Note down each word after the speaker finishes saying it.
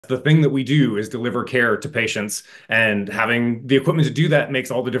the thing that we do is deliver care to patients, and having the equipment to do that makes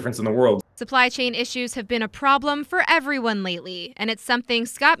all the difference in the world. Supply chain issues have been a problem for everyone lately, and it's something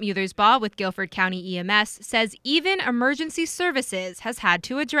Scott Muthersbaugh with Guilford County EMS says even emergency services has had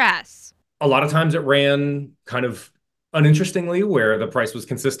to address. A lot of times it ran kind of uninterestingly, where the price was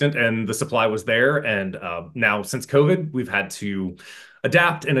consistent and the supply was there. And now, since COVID, we've had to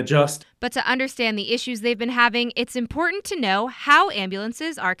adapt and adjust. But to understand the issues they've been having, it's important to know how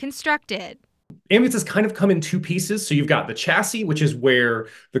ambulances are constructed. Ambulances kind of come in two pieces. So you've got the chassis, which is where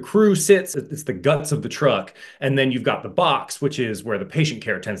the crew sits. It's the guts of the truck. And then you've got the box, which is where the patient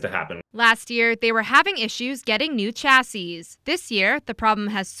care tends to happen. Last year, they were having issues getting new chassis. This year, the problem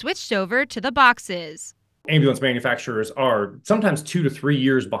has switched over to the boxes. Ambulance manufacturers are sometimes 2 to 3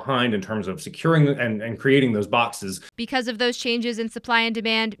 years behind in terms of securing and creating those boxes. Because of those changes in supply and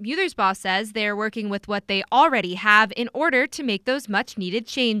demand, Muthersbaugh says they're working with what they already have in order to make those much-needed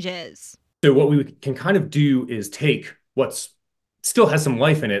changes. So what we can kind of do is take what's still has some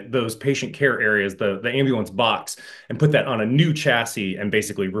life in it, those patient care areas, the ambulance box, and put that on a new chassis and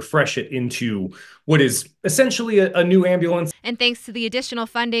basically refresh it into what is essentially a new ambulance. And thanks to the additional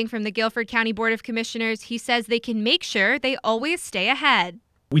funding from the Guilford County Board of Commissioners, he says they can make sure they always stay ahead.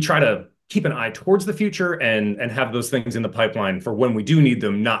 We try to keep an eye towards the future and have those things in the pipeline for when we do need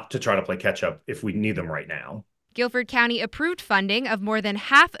them, not to try to play catch up if we need them right now. Guilford County approved funding of more than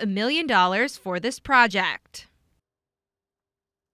 $500,000 for this project.